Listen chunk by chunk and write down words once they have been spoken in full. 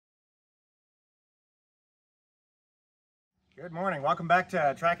Good morning. Welcome back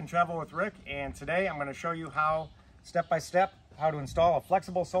to Track and Travel with Rick, and today I'm going to show you how, step by step, how to install a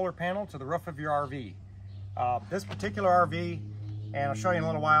flexible solar panel to the roof of your RV. This particular RV, and I'll show you in a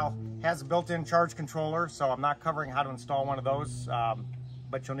little while, has a built-in charge controller, so I'm not covering how to install one of those,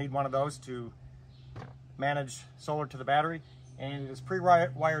 but you'll need one of those to manage solar to the battery, and it is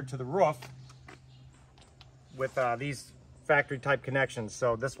pre-wired to the roof with these factory type connections,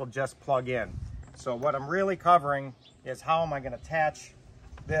 so this will just plug in. So what I'm really covering is how am I going to attach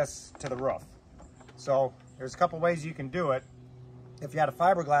this to the roof. So there's a couple ways you can do it. If you had a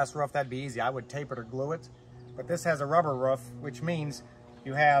fiberglass roof, that'd be easy. I would tape it or glue it, but this has a rubber roof, which means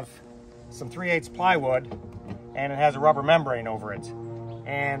you have some 3/8 plywood and it has a rubber membrane over it.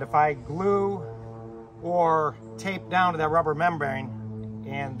 And if I glue or tape down to that rubber membrane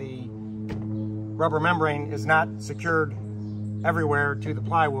and the rubber membrane is not secured everywhere to the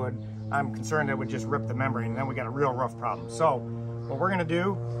plywood, I'm concerned it would just rip the membrane, and then we got a real rough problem. So what we're gonna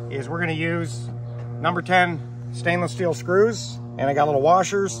do is we're gonna use number 10 stainless steel screws, and I got little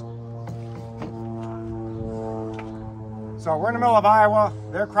washers. So we're in the middle of Iowa,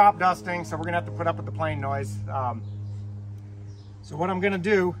 they're crop dusting, so we're gonna have to put up with the plane noise. So what I'm gonna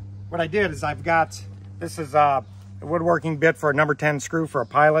do, what I did is I've got, this is a woodworking bit for a number 10 screw for a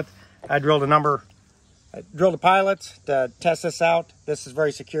pilot. I drilled a pilot to test this out. This is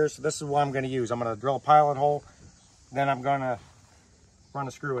very secure, so this is what I'm going to use. I'm going to drill a pilot hole, then I'm going to run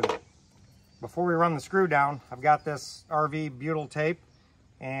a screw in it. Before we run the screw down, I've got this RV butyl tape,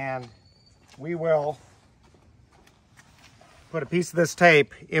 and we will put a piece of this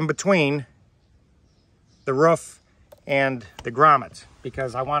tape in between the roof and the grommet,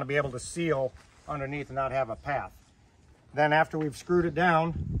 because I want to be able to seal underneath and not have a path. Then after we've screwed it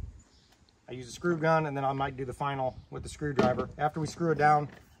down, I use a screw gun, and then I might do the final with the screwdriver. After we screw it down,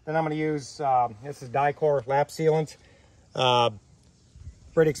 then I'm going to use, this is Dicor lap sealant.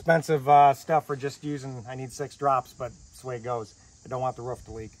 Pretty expensive stuff for just using, I need 6 drops, but that's the way it goes. I don't want the roof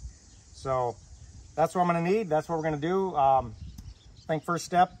to leak. So that's what I'm going to need. That's what we're going to do. I think first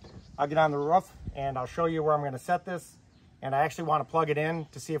step, I'll get on the roof, and I'll show you where I'm going to set this. And I actually want to plug it in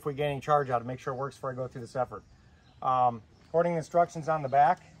to see if we get any charge out, to make sure it works before I go through this effort. According to instructions on the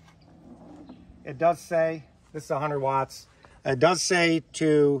back, it does say, this is 100 watts. It does say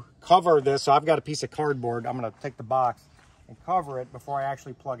to cover this, so I've got a piece of cardboard. I'm gonna take the box and cover it before I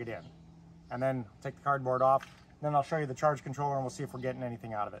actually plug it in. And then take the cardboard off. Then I'll show you the charge controller and we'll see if we're getting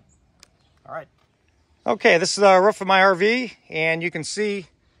anything out of it. All right. Okay, this is the roof of my RV, and you can see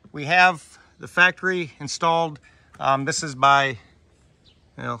we have the factory installed. This is by,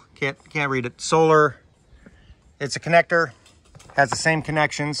 can't read it, solar. It's a connector. Has the same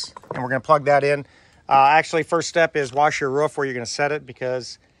connections, and we're going to plug that in. Actually, first step is wash your roof where you're going to set it,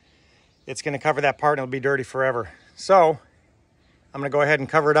 because it's going to cover that part and it'll be dirty forever. So I'm going to go ahead and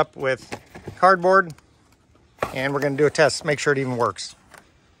cover it up with cardboard, and we're going to do a test, make sure it even works.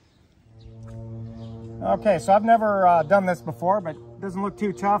 Okay, so I've never done this before, but it doesn't look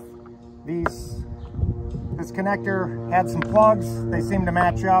too tough. This connector had some plugs. They seem to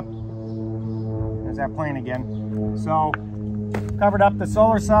match up. There's that plane again. So covered up the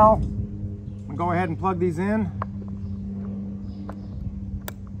solar cell. We'll go ahead and plug these in.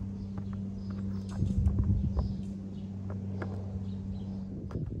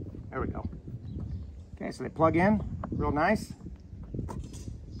 There we go. Okay, so they plug in real nice.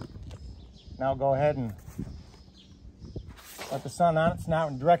 Now I'll go ahead and let the sun on. It's not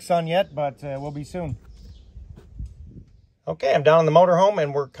in direct sun yet, but we'll be soon. Okay, I'm down in the motorhome,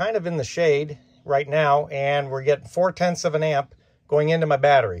 and we're kind of in the shade right now, and we're getting 0.4 of an amp going into my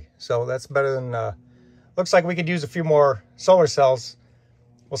battery. So that's better than, looks like we could use a few more solar cells.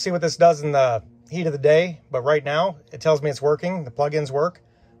 We'll see what this does in the heat of the day, but right now it tells me it's working, the plugins work.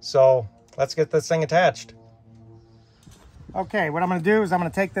 So let's get this thing attached. Okay, what I'm gonna do is I'm gonna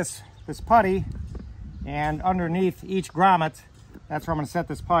take this putty, and underneath each grommet, that's where I'm gonna set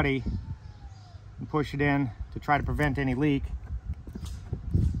this putty and push it in to try to prevent any leak.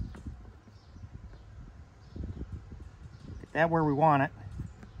 That where we want it.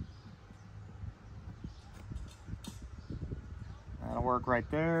 That'll work right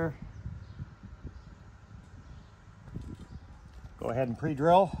there. Go ahead and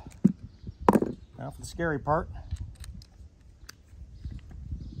pre-drill. Now for the scary part.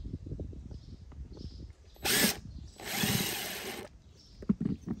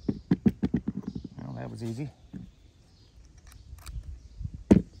 Well, that was easy.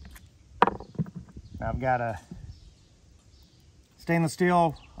 Now I've got a stainless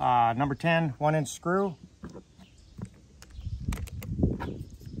steel number 10 1-inch screw.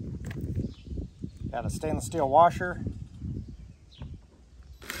 Got a stainless steel washer.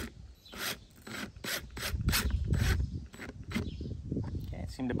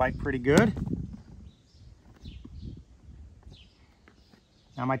 seem to bite pretty good.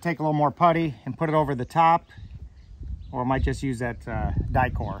 Now I might take a little more putty and put it over the top, or I might just use that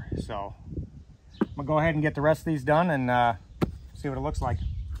die core. So I'm gonna go ahead and get the rest of these done and see what it looks like.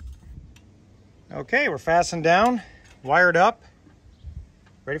 Okay, we're fastened down, wired up,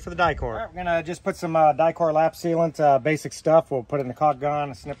 ready for the die core. All right, we're gonna just put some die core lap sealant, basic stuff. We'll put it in the caulk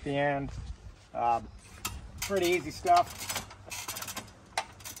gun, snip the end. Pretty easy stuff.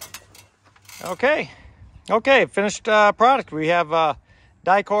 Okay, finished product. We have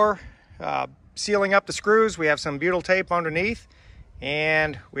die core sealing up the screws. We have some butyl tape underneath,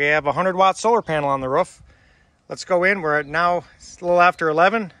 and we have a 100-watt solar panel on the roof. Let's go in. We're now, it's a little after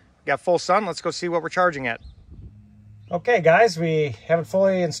 11. We got full sun. Let's go see what we're charging at. Okay, guys, we have it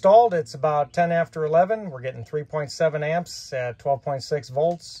fully installed. It's about 10 after 11. We're getting 3.7 amps at 12.6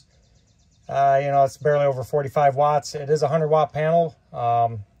 volts. You know, it's barely over 45 watts. It is a 100-watt panel,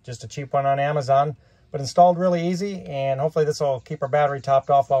 just a cheap one on Amazon, but installed really easy, and hopefully this will keep our battery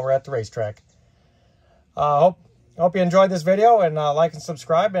topped off while we're at the racetrack. Hope you enjoyed this video, and like and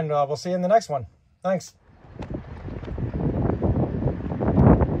subscribe, and we'll see you in the next one. Thanks.